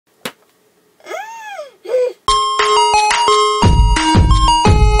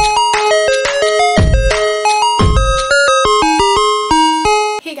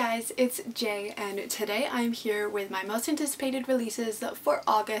today I'm here with my most anticipated releases for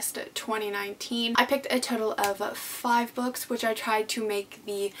August 2019. I picked a total of 5 books, which I tried to make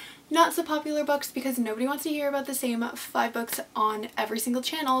the not so popular books because nobody wants to hear about the same 5 books on every single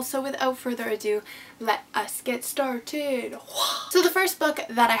channel. So without further ado, let us get started. So the first book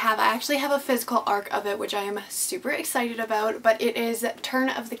that I actually have a physical arc of it, which I am super excited about, but it is Turn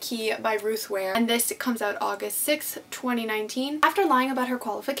of the Key by Ruth Ware, and this comes out August 6th, 2019. After lying about her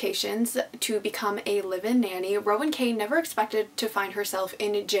qualifications to become a live-in nanny, Rowan Kay never expected to find herself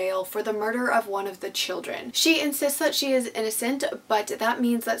in jail for the murder of one of the children. She insists that she is innocent, but that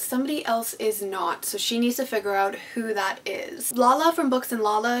means that somebody else is not, so she needs to figure out who that is. Lala from Books and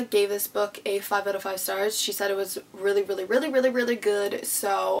Lala gave this book a 5 out of 5 stars. She said it was really good,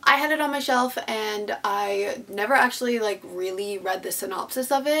 so I had it on my shelf and I never actually really read the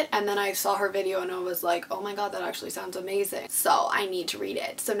synopsis of it, and then I saw her video and I was like, oh my god, that actually sounds amazing, so I need to read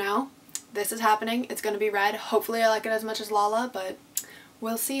it. So now this is happening. It's gonna be read. Hopefully I like it as much as Lala, but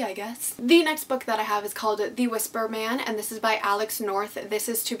we'll see, I guess. The next book that I have is called The Whisper Man, and this is by Alex North. This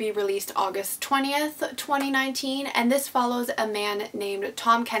is to be released August 20th, 2019, and this follows a man named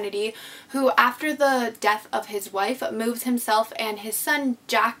Tom Kennedy who, after the death of his wife, moves himself and his son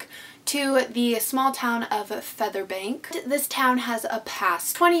Jack to the small town of Featherbank. This town has a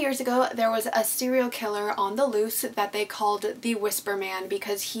past. 20 years ago, there was a serial killer on the loose that they called the Whisper Man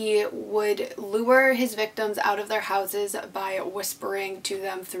because he would lure his victims out of their houses by whispering to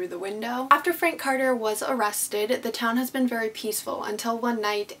them through the window. After Frank Carter was arrested, the town has been very peaceful until one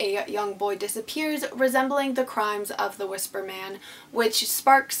night a young boy disappears, resembling the crimes of the Whisper Man, which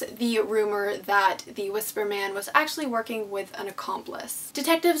sparks the rumor that the Whisper Man was actually working with an accomplice.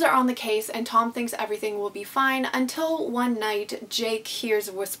 Detectives are on the case and Tom thinks everything will be fine until one night Jake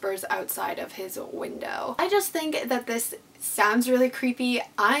hears whispers outside of his window. I just think that this sounds really creepy.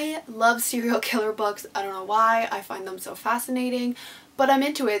 I love serial killer books. I don't know why. I find them so fascinating, but I'm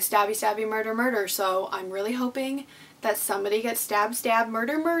into it. Stabby, stabby, murder, murder. So I'm really hoping that somebody gets stabbed, stabbed,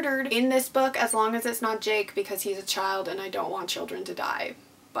 murder, murdered in this book, as long as it's not Jake because he's a child and I don't want children to die.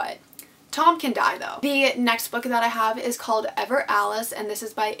 But Tom can die though. The next book that I have is called Ever Alice, and this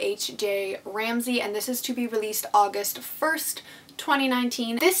is by H.J. Ramsey, and this is to be released August 1st,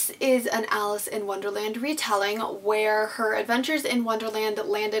 2019. This is an Alice in Wonderland retelling where her adventures in Wonderland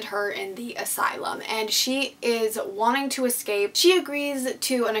landed her in the asylum and she is wanting to escape. She agrees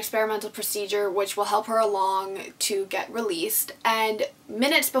to an experimental procedure which will help her along to get released, and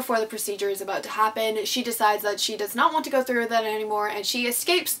minutes before the procedure is about to happen, she decides that she does not want to go through with that anymore and she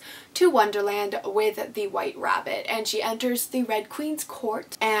escapes to Wonderland with the White Rabbit, and she enters the Red Queen's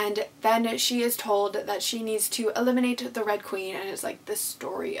court, and then she is told that she needs to eliminate the Red Queen, and it's like the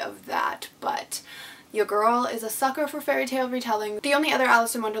story of that. But your girl is a sucker for fairy tale retelling. The only other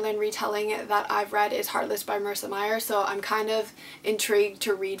Alice in Wonderland retelling that I've read is Heartless by Marissa Meyer, so I'm kind of intrigued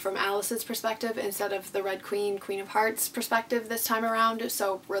to read from Alice's perspective instead of the Red Queen, Queen of Hearts perspective this time around,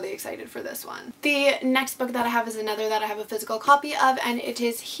 so really excited for this one. The next book that I have is another that I have a physical copy of, and it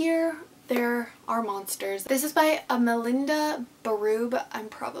is Here There Are Monsters. This is by Melinda Barub. I'm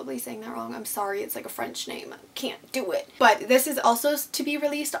probably saying that wrong. I'm sorry. It's like a French name. I can't do it. But this is also to be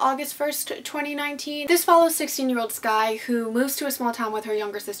released August 1st, 2019. This follows 16-year-old Sky, who moves to a small town with her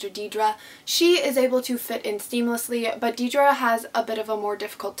younger sister Deidre. She is able to fit in seamlessly, but Deidre has a bit of a more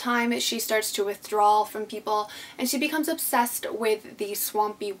difficult time. She starts to withdraw from people and she becomes obsessed with the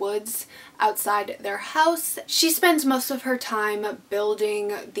swampy woods outside their house. She spends most of her time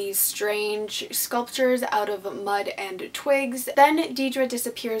building these strange sculptures out of mud and twigs. Then Deidre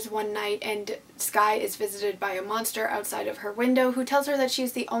disappears one night and Sky is visited by a monster outside of her window who tells her that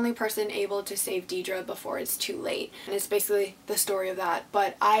she's the only person able to save Deidre before it's too late. And it's basically the story of that.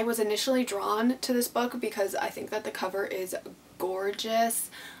 But I was initially drawn to this book because I think that the cover is gorgeous.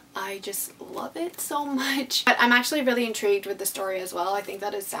 I just love it so much. But I'm actually really intrigued with the story as well. I think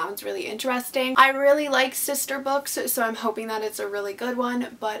that it sounds really interesting. I really like sister books, so I'm hoping that it's a really good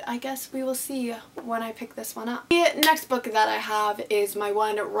one, but I guess we will see when I pick this one up. The next book that I have is my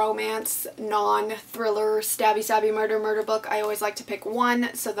one romance, non-thriller, stabby murder book. I always like to pick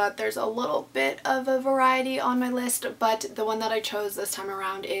one so that there's a little bit of a variety on my list, but the one that I chose this time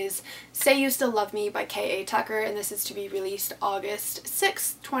around is Say You Still Love Me by K.A. Tucker, and this is to be released August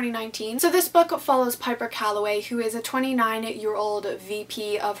 6th, 2019. 2019. So this book follows Piper Calloway, who is a 29-year-old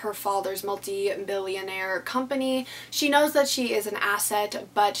VP of her father's multi-billionaire company. She knows that she is an asset,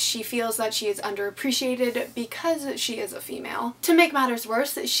 but she feels that she is underappreciated because she is a female. To make matters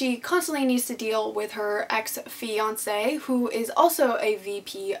worse, she constantly needs to deal with her ex-fiance, who is also a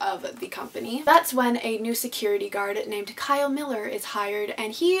VP of the company. That's when a new security guard named Kyle Miller is hired,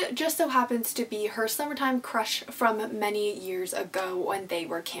 and he just so happens to be her summertime crush from many years ago when they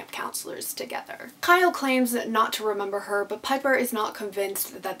were camp counselors together. Kyle claims not to remember her, but Piper is not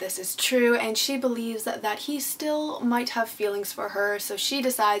convinced that this is true, and she believes that he still might have feelings for her, so she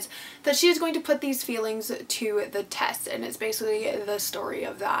decides that she is going to put these feelings to the test, and it's basically the story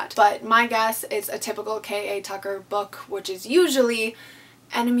of that. But my guess is a typical K.A. Tucker book, which is usually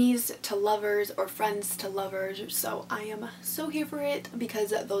enemies to lovers or friends to lovers, so I am so here for it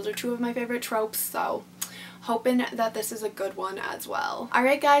because those are two of my favorite tropes, so hoping that this is a good one as well.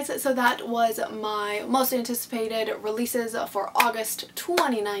 Alright guys, so that was my most anticipated releases for August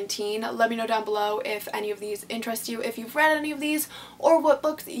 2019. Let me know down below if any of these interest you, if you've read any of these, or what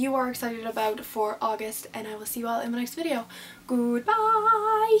books you are excited about for August, and I will see you all in my next video.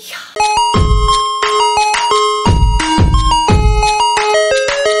 Goodbye!